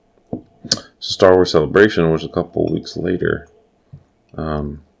So Star Wars Celebration, which a couple weeks later,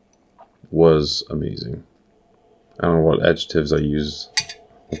 was amazing. I don't know what adjectives I use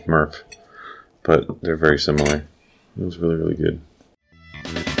with Murph, but they're very similar. It was really, really good.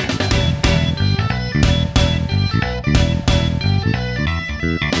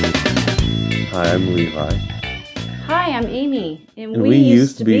 Hi, I'm Levi. Hi, I'm Amy. And we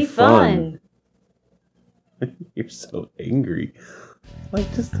used to be fun. You're so angry.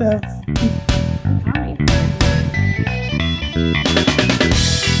 Like, just have... Fine.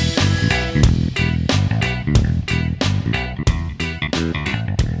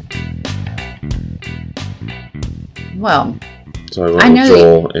 Well, so I went with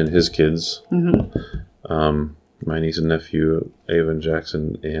Joel and his kids. Mm-hmm. My niece and nephew, Ava and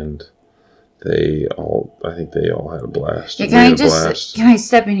Jackson, and I think they all had a blast. Yeah, can I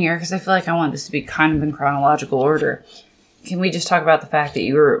step in here? Because I feel like I want this to be kind of in chronological order. Can we just talk about the fact that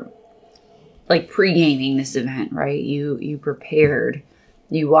you were, like, pre-gaming this event, right? You prepared.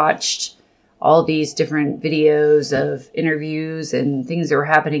 You watched all these different videos of interviews and things that were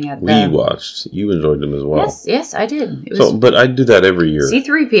happening at We watched. You enjoyed them as well. Yes, I did. But I do that every year.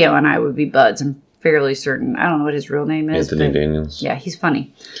 C-3PO and I would be buds. I'm fairly certain. I don't know what his real name is. Anthony Daniels. Yeah, he's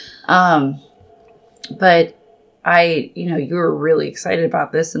funny. But you were really excited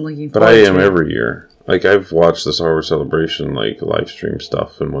about this and looking forward to it. But I am every year. Like, I've watched the Star Wars Celebration, like, live stream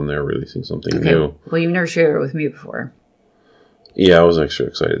stuff, and when they're releasing something new. Well, you've never shared it with me before. Yeah, I was extra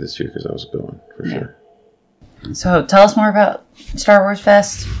excited this year because I was going, for sure. So, tell us more about Star Wars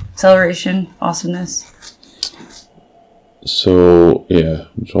Fest, Celebration, awesomeness. So, yeah,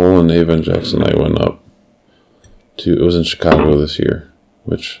 Joel and Ava and Jackson and I went up to, it was in Chicago this year,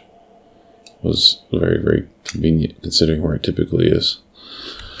 which was very, very convenient considering where it typically is.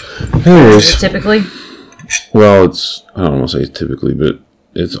 Anyways. Typically? Well, I don't want to say typically, but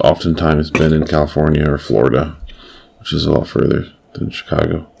it's oftentimes been in California or Florida, which is a lot further than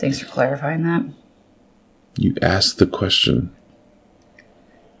Chicago. Thanks for clarifying that. You asked the question.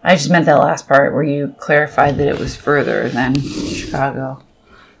 I just meant that last part where you clarified that it was further than Chicago.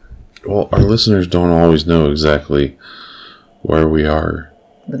 Well, our listeners don't always know exactly where we are.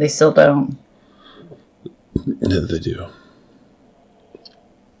 But they still don't. Yeah, they do.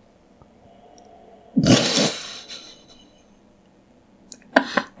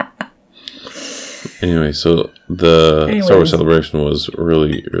 Anyway, so the Star Wars Celebration was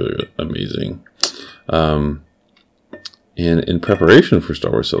really, really amazing. And in preparation for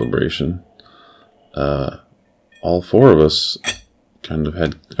Star Wars Celebration, all four of us kind of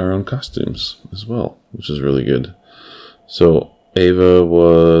had our own costumes as well, which is really good. So Ava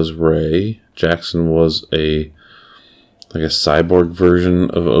was Rey. Jackson was a cyborg version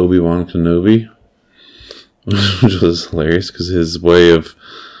of Obi-Wan Kenobi, which was hilarious because his way of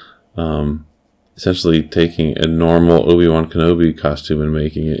essentially taking a normal Obi-Wan Kenobi costume and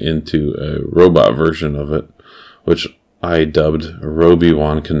making it into a robot version of it, which I dubbed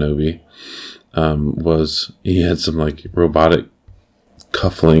Robi-Wan Kenobi, he had some like robotic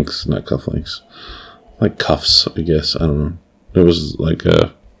like cuffs, I guess. I don't know. It was like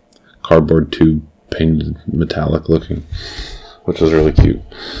a cardboard tube painted metallic looking, which was really cute.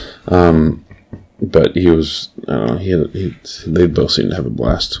 But he was, they both seemed to have a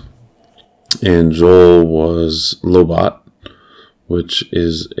blast. And Joel was Lobot, which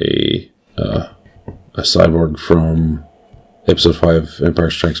is a cyborg from Episode 5 Empire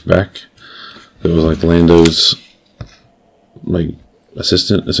Strikes Back. It was like Lando's like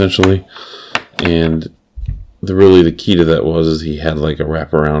assistant, essentially. And the key to that was he had like a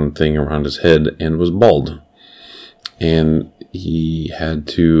wraparound thing around his head and was bald. And he had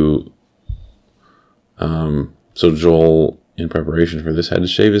to... so Joel, in preparation for this, had to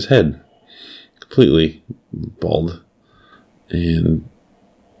shave his head. Completely bald. And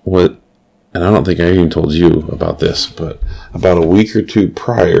I don't think I even told you about this, but about a week or two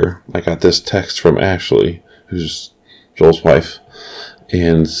prior, I got this text from Ashley, who's Joel's wife,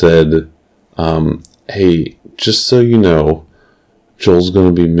 and said, hey, just so you know, Joel's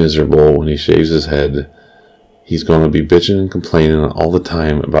going to be miserable when he shaves his head. He's going to be bitching and complaining all the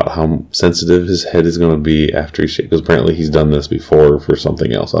time about how sensitive his head is going to be after he shaves. Because apparently he's done this before for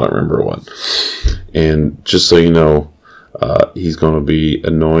something else. I don't remember what. And just so you know, he's going to be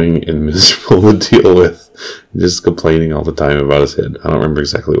annoying and miserable to deal with. Just complaining all the time about his head. I don't remember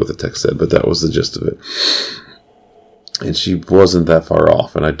exactly what the text said, but that was the gist of it. And she wasn't that far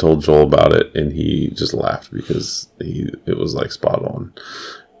off. And I told Joel about it, and he just laughed because it was like spot on.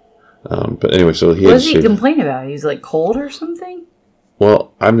 But anyway, so he... What does he complain about? He's like cold or something?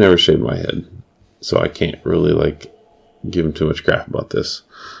 Well, I've never shaved my head, so I can't really like give him too much crap about this.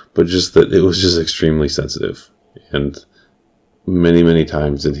 but just that it was just extremely sensitive. And many, many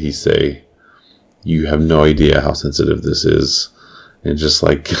times did he say, "You have no idea how sensitive this is," and just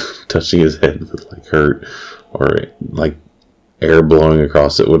like touching his head would like hurt, or like air blowing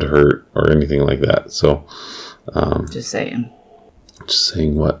across it would hurt, or anything like that. So, just saying. Just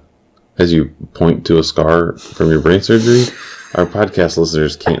saying what? As you point to a scar from your brain surgery, our podcast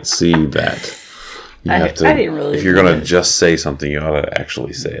listeners can't see that. You have to. I didn't really. If you're gonna just say something, you ought to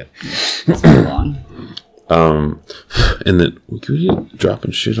actually say it. It's too long. And then can we get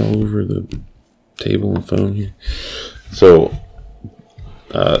dropping shit all over the table and phone here? So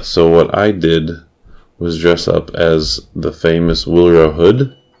what I did was dress up as the famous Wilro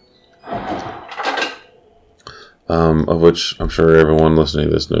Hood, of which I'm sure everyone listening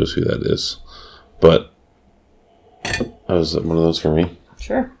to this knows who that is. But that was one of those for me.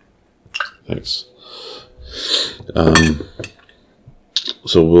 Sure. Thanks.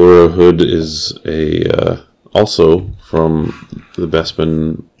 So Wilro Hood is also from the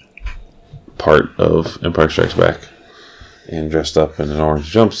Bespin part of Empire Strikes Back, and dressed up in an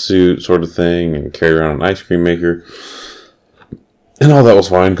orange jumpsuit sort of thing, and carried around an ice cream maker, and all that was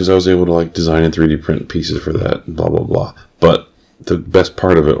fine because I was able to like design and 3D print pieces for that, and blah blah blah. But the best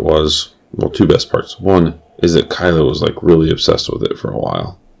part of it was, well, two best parts. One is that Kyla was like really obsessed with it for a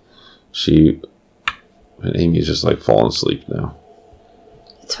while. And Amy's just like falling asleep now.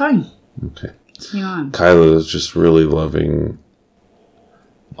 It's fine. Okay. Continue on. Kyla is just really loving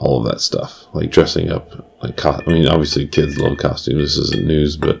all of that stuff, like dressing up. Like, I mean, obviously kids love costumes. This isn't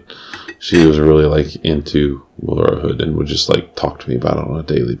news, but she was really like into Wilro Hood and would just like talk to me about it on a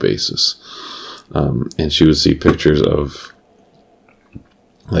daily basis. And she would see pictures of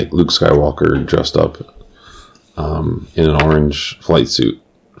like Luke Skywalker dressed up in an orange flight suit,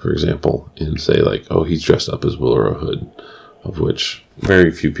 for example, and say like, "Oh, he's dressed up as Wilro Hood," of which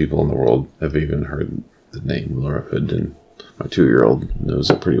very few people in the world have even heard the name Wilro Hood, and my 2-year-old knows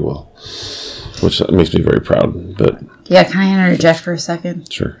it pretty well, which makes me very proud. But yeah, can I interject for a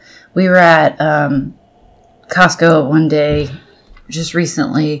second? Sure. We were at Costco one day just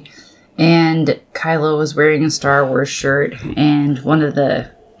recently, and Kylo was wearing a Star Wars shirt, and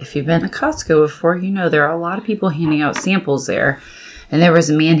if you've been to Costco before, you know there are a lot of people handing out samples there. And there was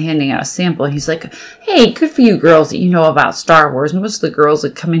a man handing out a sample. And he's like, "Hey, good for you girls that you know about Star Wars. Most of the girls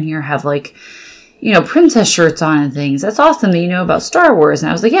that come in here have like, you know, princess shirts on and things. That's awesome that you know about Star Wars." And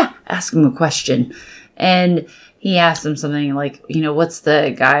I was like, "Yeah, ask him a question." And he asked him something like, you know, what's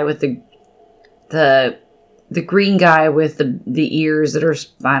the guy with the green guy with the ears that are,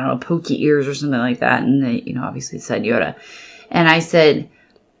 I don't know, pokey ears or something like that. And they, you know, obviously said Yoda. And I said,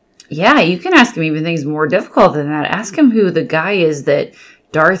 "Yeah, you can ask him even things more difficult than that. Ask him who the guy is that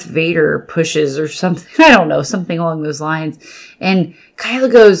Darth Vader pushes or something." I don't know, something along those lines. And Kyla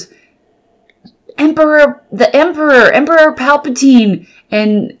goes, Emperor Palpatine.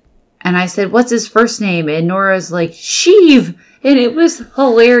 And I said, "What's his first name?" And Nora's like, "Sheev." And it was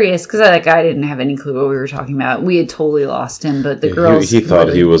hilarious because that guy didn't have any clue what we were talking about. We had totally lost him, but the girls... He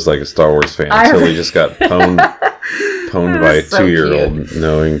thought he was like a Star Wars fan, so he just got pwned by a 2-year-old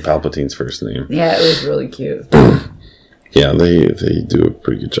knowing Palpatine's first name. Yeah, it was really cute. Yeah, they do a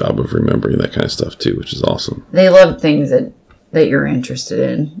pretty good job of remembering that kind of stuff too, which is awesome. They love things that you're interested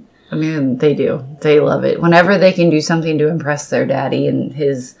in. I mean, they do. They love it. Whenever they can do something to impress their daddy and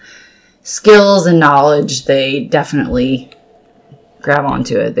his skills and knowledge, they definitely grab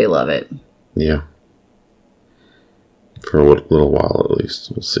onto it. They love it. Yeah. For a little while at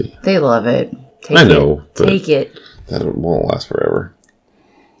least. We'll see. They love it. Take it. That won't last forever.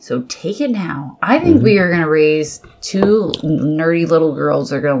 So take it now. I think we are going to raise 2 nerdy little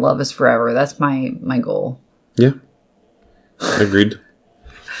girls that are going to love us forever. That's my goal. Yeah. Agreed.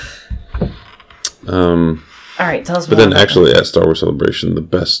 All right, tell us more. But then actually at Star Wars Celebration,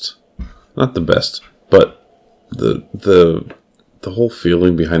 not the best, but the whole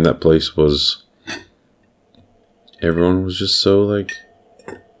feeling behind that place was everyone was just so like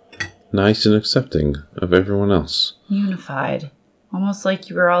nice and accepting of everyone else. Unified. Almost like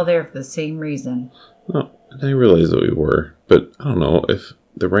you were all there for the same reason. No, I realize that we were, but I don't know if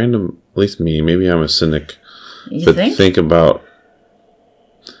the random, at least me, maybe I'm a cynic, but think about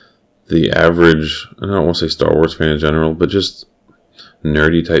the average, I don't want to say Star Wars fan in general, but just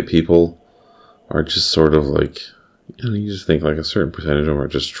nerdy type people are just sort of like, you know, you just think like a certain percentage of them are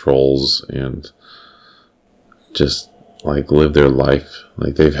just trolls and just like live their life.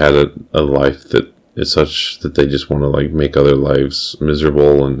 Like they've had a life that is such that they just want to like make other lives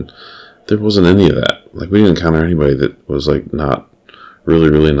miserable, and there wasn't any of that. Like we didn't encounter anybody that was like not really,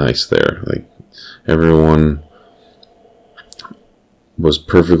 really nice there. Like everyone was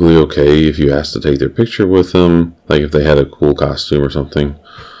perfectly okay if you asked to take their picture with them, like if they had a cool costume or something.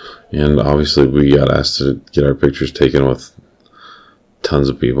 And obviously we got asked to get our pictures taken with tons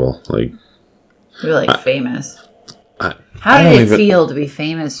of people. Like, you're like famous. How did it feel to be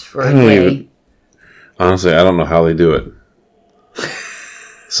famous for a day? Honestly, I don't know how they do it.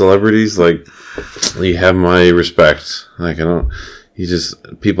 Celebrities, like, you have my respect. Like,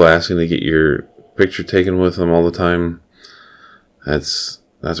 people asking to get your picture taken with them all the time. That's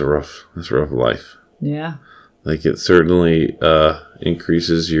a rough life. Yeah. Like, it certainly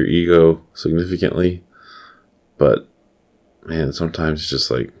increases your ego significantly. But, man, sometimes it's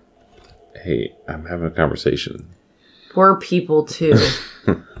just like, hey, I'm having a conversation. Poor people, too.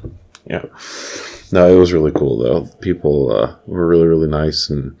 Yeah. No, it was really cool, though. People were really, really nice.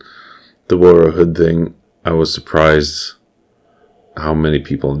 And the Willow Hood thing, I was surprised how many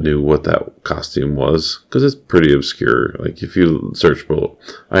people knew what that costume was. Because it's pretty obscure. Like, if you search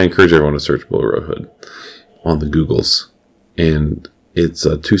I encourage everyone to search Willow Hood on the Googles. And it's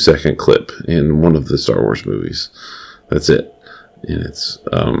a 2-second clip in one of the Star Wars movies. That's it. And it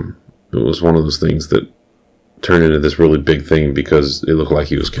was one of those things that turned into this really big thing because it looked like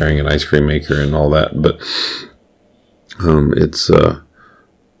he was carrying an ice cream maker and all that. But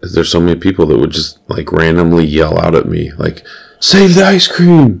there's so many people that would just like randomly yell out at me like, save the ice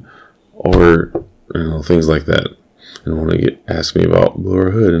cream, or things like that, and want to ask me about Willow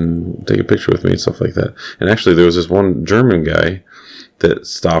Hood and take a picture with me and stuff like that. And actually there was this one German guy that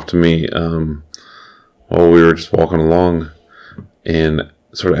stopped me while we were just walking along and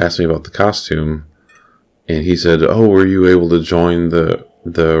sort of asked me about the costume. And he said, oh, were you able to join the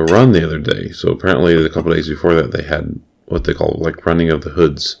run the other day? So apparently a couple of days before that, they had what they call like running of the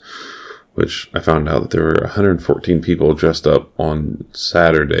hoods, which I found out that there were 114 people dressed up on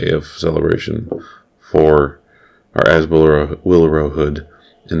Saturday of celebration as Willow Hood.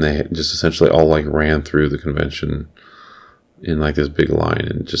 And they just essentially all like ran through the convention in like this big line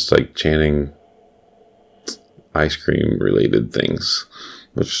and just like chanting ice cream related things,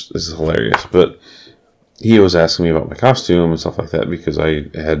 which is hilarious. But he was asking me about my costume and stuff like that because I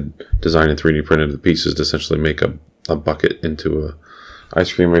had designed and 3D printed the pieces to essentially make a bucket into a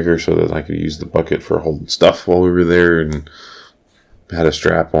ice cream maker so that I could use the bucket for holding stuff while we were there, and had a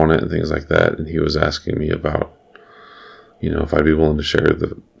strap on it and things like that. And he was asking me about, if I'd be willing to share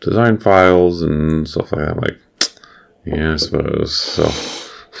the design files and stuff like that. I'm like, yeah, I suppose.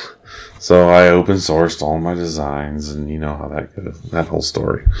 So I open sourced all my designs, and you know how that goes, that whole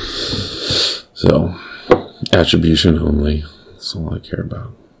story. So, attribution only. That's all I care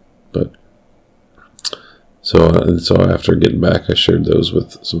about. But so after getting back, I shared those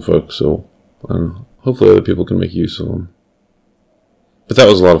with some folks. So I don't know. Hopefully, other people can make use of them. But that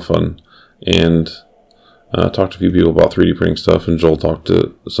was a lot of fun, and talked to a few people about 3D printing stuff. And Joel talked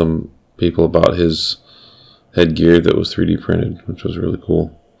to some people about his headgear that was 3D printed, which was really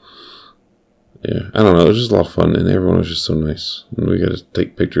cool. Yeah, I don't know. It was just a lot of fun, and everyone was just so nice. And we got to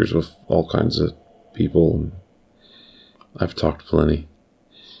take pictures with all kinds of people, and I've talked plenty.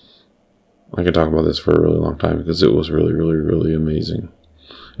 I could talk about this for a really long time because it was really, really, really amazing.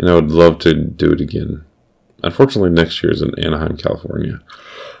 And I would love to do it again. Unfortunately, next year is in Anaheim, California.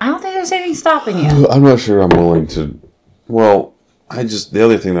 I don't think there's anything stopping you. I'm not sure I'm willing to. Well, the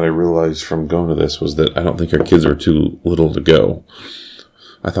other thing that I realized from going to this was that I don't think our kids are too little to go.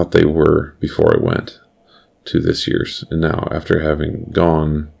 I thought they were before I went to this year's. And now, after having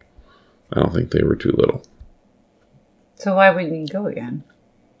gone, I don't think they were too little. So why wouldn't you go again?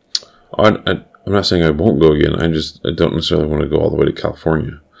 I'm not saying I won't go again. I don't necessarily want to go all the way to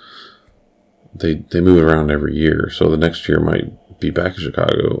California. They move around every year. So the next year might be back in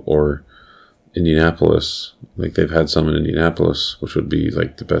Chicago or Indianapolis. Like they've had some in Indianapolis, which would be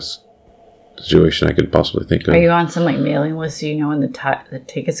like the best situation I could possibly think of. Are you on some like mailing list so you know when the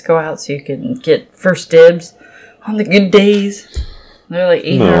tickets go out so you can get first dibs on the good days? They're like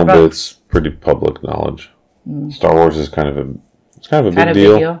 $800. No, but it's pretty public knowledge. Star Wars is kind of a big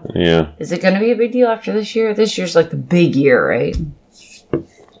deal. Yeah. Is it going to be a big deal after this year? This year's like the big year, right?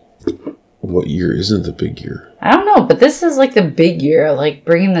 What year isn't the big year? I don't know, but this is like the big year. Like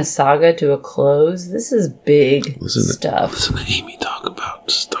bringing the saga to a close. This is big stuff. Listen to Amy talk about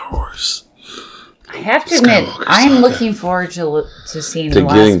Star Wars. I have to admit, I'm looking forward to seeing the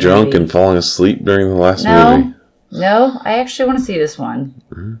last getting drunk and falling asleep during the last movie. No, I actually want to see this one.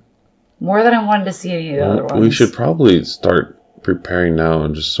 Mm-hmm. More than I wanted to see any of the other ones. We should probably start preparing now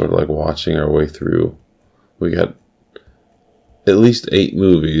and just sort of like watching our way through. We got at least 8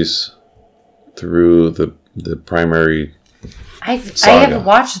 movies through the primary I Saga. have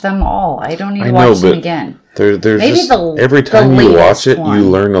watched them all. I don't need to know, watch them but again. There's Maybe just, the- every the time you watch latest it, one. you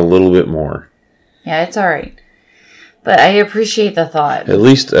learn a little bit more. Yeah, it's all right. But I appreciate the thought. At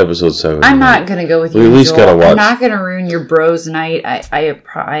least episode 7. I'm not gonna go with you. We at least Joel. gotta watch. I'm not gonna ruin your bros night.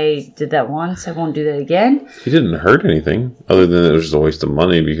 I did that once. I won't do that again. It didn't hurt anything, other than it was just a waste of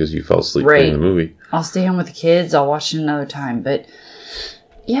money because you fell asleep during the movie. I'll stay home with the kids. I'll watch it another time. But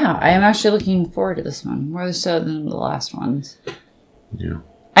yeah, I am actually looking forward to this one more so than the last ones. Yeah.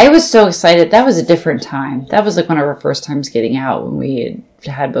 I was so excited. That was a different time. That was like one of our first times getting out when we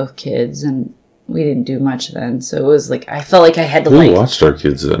had both kids, and we didn't do much then. So it was like I felt like I had to Who watched our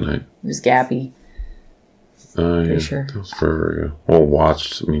kids that night? It was Gabby. Yeah, sure. That was forever ago. Well,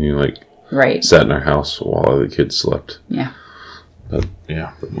 watched, meaning like Right. sat in our house while the kids slept. Yeah. But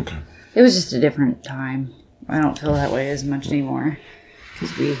yeah, okay. It was just a different time. I don't feel that way as much anymore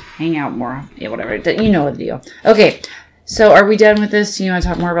because we hang out more. Yeah, whatever. You know the deal. Okay, so are we done with this? Do you want to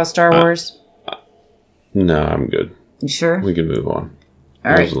talk more about Star Wars? No, I'm good. You sure? We can move on.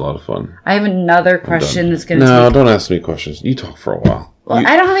 All It right. was a lot of fun. I have another question that's going to No, don't ask me questions. You talk for a while. Well,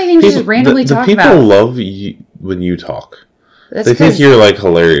 I don't have anything to just randomly talk the people about. love you when you talk. That's They think 'cause you're like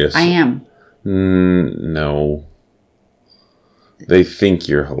hilarious. I am. No. They think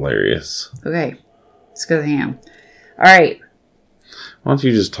you're hilarious. Okay. It's because I am. All right. Why don't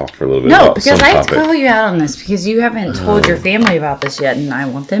you just talk for a little bit No, about because some I have to topic? call you out on this because you haven't told your family about this yet, and I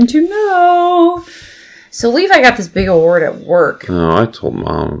want them to know. So Levi got this big award at work. No, I told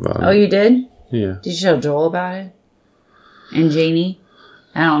Mom about it. Oh, you did? Yeah. Did you tell Joel about it? And Janie?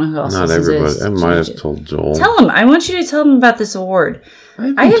 I don't know who else Not this everybody. is. I might have told Joel. Tell him. I want you to tell him about this award.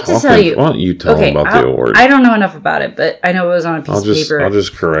 I have to tell Talking. you. Why don't you tell him about the award? I don't know enough about it, but I know it was on a piece of paper. I'll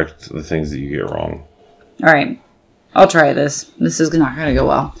just correct the things that you get wrong. All right. I'll try this. This is not going to go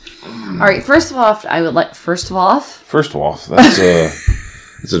well. All right. First of all, I would like... First of all? First off, that's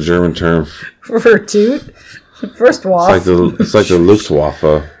it's a German term. For toot? First of all... It's like the Luftwaffe,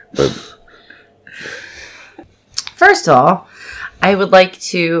 but... First of all, I would like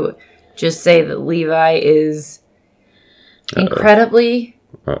to just say that Levi is incredibly...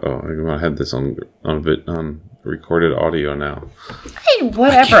 I'm gonna have this on recorded audio now.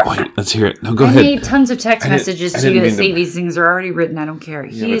 Whatever. Wait, let's hear it. No, go I ahead. made tons of text messages to you that say these things are already written. I don't care.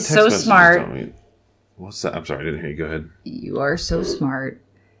 Yeah, He but is text so messages smart. don't mean- What's that? I'm sorry, I didn't hear you. Go ahead. You are so smart.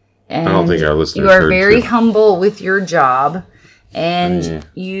 And I don't think our listeners you are heard very you. humble with your job. And Yeah.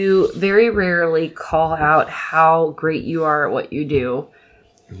 you very rarely call out how great you are at what you do.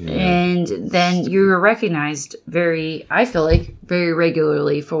 And then you're recognized I feel like, very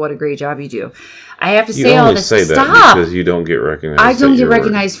regularly for what a great job you do. I have to You say all only this. say Stop! that because you don't get recognized. I don't at get your work.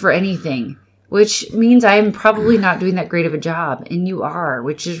 recognized for anything, which means I am probably not doing that great of a job, and you are,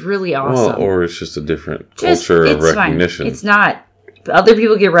 which is really awesome. Well, or it's just a different culture of it's recognition. Fine. It's not. Other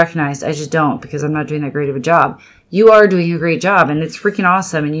people get recognized. I just don't because I'm not doing that great of a job. You are doing a great job, and it's freaking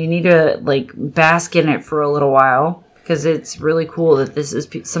awesome, and you need to bask in it for a little while because it's really cool that this is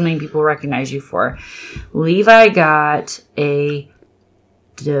something people recognize you for. Levi got a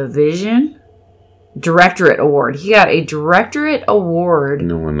directorate award. He got a directorate award.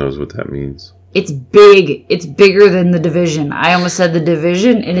 No one knows what that means. It's big. It's bigger than the division. I almost said the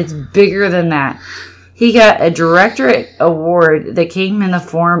division, and it's bigger than that. He got a directorate award that came in the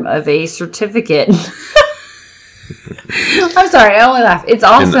form of a certificate. I'm sorry, I only laugh. It's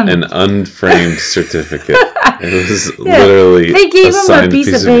awesome. An unframed certificate. It was literally They gave him a signed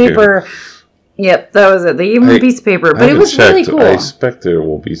piece of paper. Yep, that was it. They gave him a piece of paper, but it was really cool. I expect there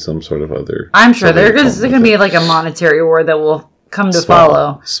will be some sort of other. I'm sure there's going to be like a monetary award that will come to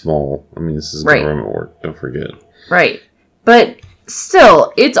follow. Small. I mean, this is Right. government work. Don't forget. Right. But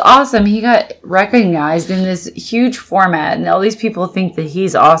still, it's awesome. He got recognized in this huge format, and all these people think that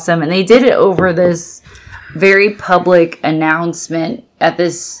he's awesome. And they did it over this very public announcement at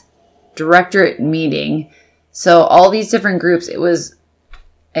this directorate meeting. So all these different groups, it was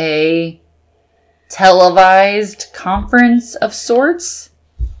a televised conference of sorts.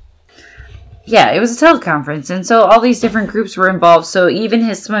 Yeah, it was a teleconference, and so all these different groups were involved. So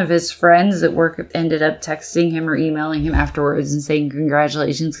even some of his friends at work ended up texting him or emailing him afterwards and saying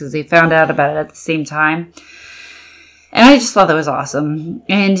congratulations because they found out about it at the same time. And I just thought that was awesome.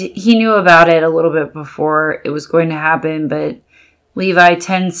 And he knew about it a little bit before it was going to happen, but Levi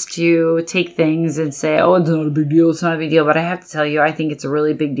tends to take things and say, oh, it's not a big deal, it's not a big deal. But I have to tell you, I think it's a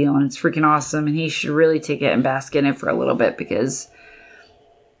really big deal, and it's freaking awesome, and he should really take it and bask in it for a little bit because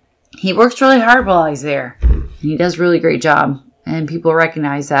he works really hard while he's there. And he does a really great job, and people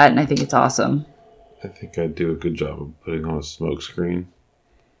recognize that, and I think it's awesome. I think I do a good job of putting on a smoke screen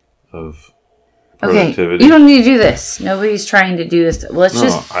of Okay, productivity. you don't need to do this. Nobody's trying to do this. Let's No,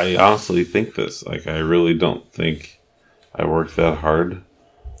 just... I honestly think this. Like, I really don't think I work that hard.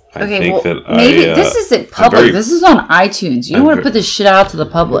 I Okay, think well, that maybe I, this isn't public. This is on iTunes. You don't want to put this shit out to the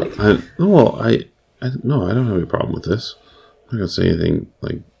public. I don't have any problem with this. I'm not gonna say anything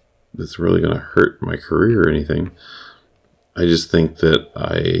like that's really gonna hurt my career or anything. I just think that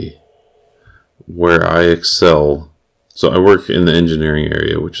where I excel. So I work in the engineering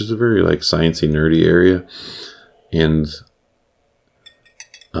area, which is a very like sciencey, nerdy area, and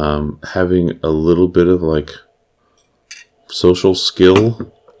having a little bit of like social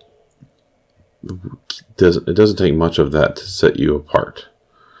skill doesn't take much of that to set you apart.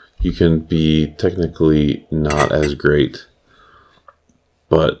 You can be technically not as great,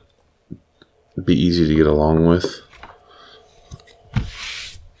 but be easy to get along with.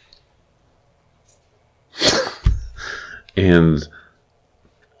 And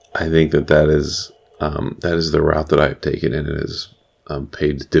I think that is the route that I've taken, and it has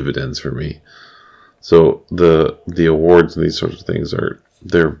paid dividends for me. So the awards and these sorts of things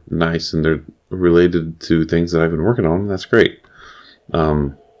they're nice, and they're related to things that I've been working on, and that's great.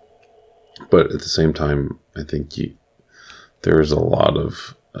 But at the same time, I think there is a lot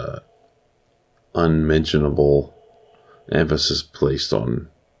of unmentionable emphasis placed on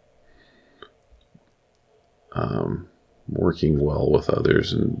working well with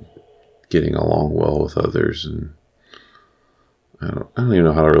others and getting along well with others, and I don't even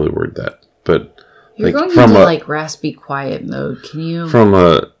know how to really word that, but you're going into raspy quiet mode. Can you from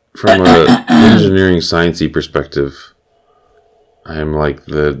a engineering sciencey perspective, I am like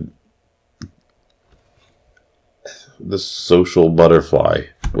the social butterfly,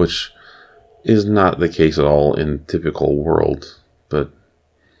 which is not the case at all in typical world, but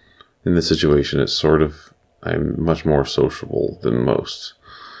in this situation, I'm much more sociable than most.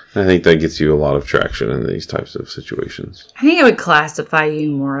 And I think that gets you a lot of traction in these types of situations. I think I would classify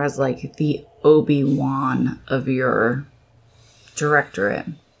you more as like the Obi-Wan of your directorate.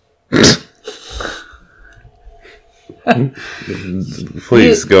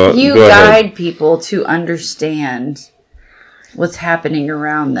 Please go. You go guide ahead. people to understand what's happening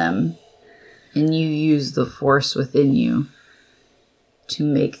around them, and you use the force within you to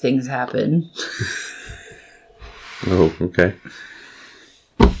make things happen. Oh, okay.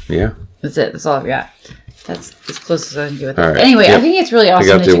 Yeah. That's it. That's all I've got. That's as close as I can get with it. All right. Anyway, Yep. I think it's really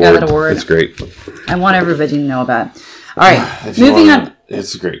awesome that you got that award. It's great. I want everybody to know about it. All right. Moving on.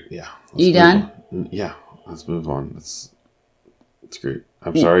 It's great. Yeah. You done? Yeah. Let's move on. It's great.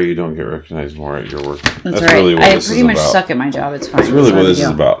 I'm sorry you don't get recognized more at your work. That's right. really what I this pretty is much about. suck at my job. It's fine. That's really what this is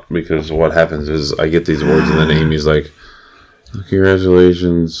about, because what happens is I get these awards and then Amy's like,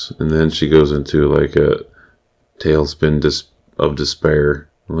 congratulations, and then she goes into like a tailspin of despair.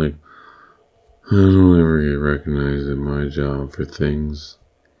 I'm like, I don't ever get recognized at my job for things,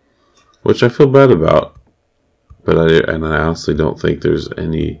 which I feel bad about, but I honestly don't think there's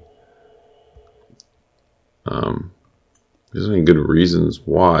any good reasons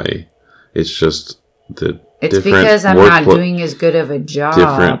why. It's just that it's because I'm not doing as good of a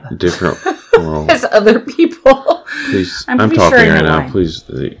job. Different. Well, as other people. Please, I'm talking sure right now. Please,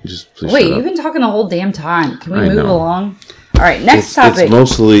 just wait. You've been talking the whole damn time. Can we move along? All right, next topic. It's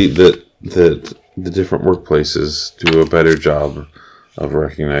mostly that the different workplaces do a better job of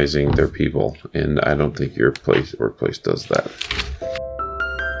recognizing their people, and I don't think your workplace does that.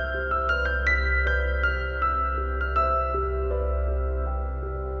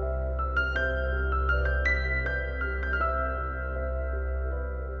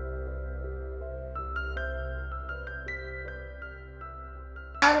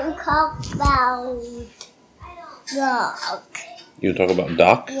 Talk about Doc. You want to talk about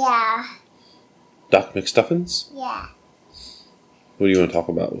Doc? Yeah. Doc McStuffins? Yeah. What do you want to talk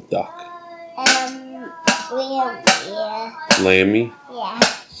about with Doc? Lammy. Lammy? Yeah.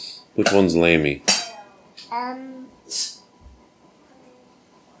 Which one's Lammy?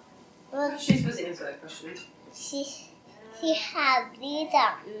 Well, She's supposed to answer that question. she has these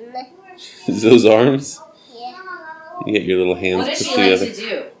arms. Is those arms? Yeah. You get your little hands What does pushed she together. like to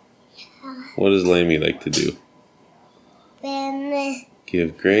do? What does Lammy like to do? Ben.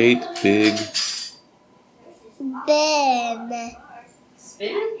 Give great big. Ben.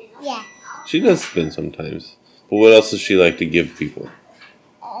 Spin? Yeah. She does spin sometimes. But what else does she like to give people?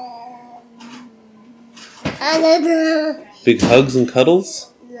 I don't know. Big hugs and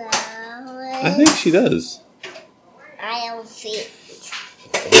cuddles? No. I think she does. I don't think.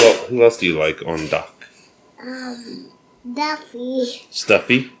 Who else do you like on Doc? Duffy.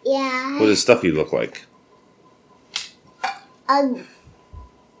 Stuffy? Yeah. What does Stuffy look like?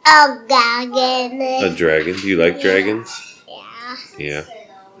 A dragon. A dragon. Do you like dragons? Yeah. Yeah.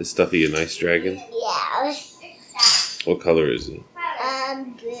 Is Stuffy a nice dragon? Yeah. What color is he?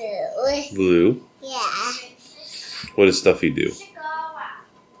 Blue. Blue. Yeah. What does Stuffy do?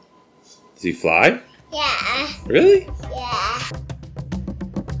 Does he fly? Yeah. Really? Yeah.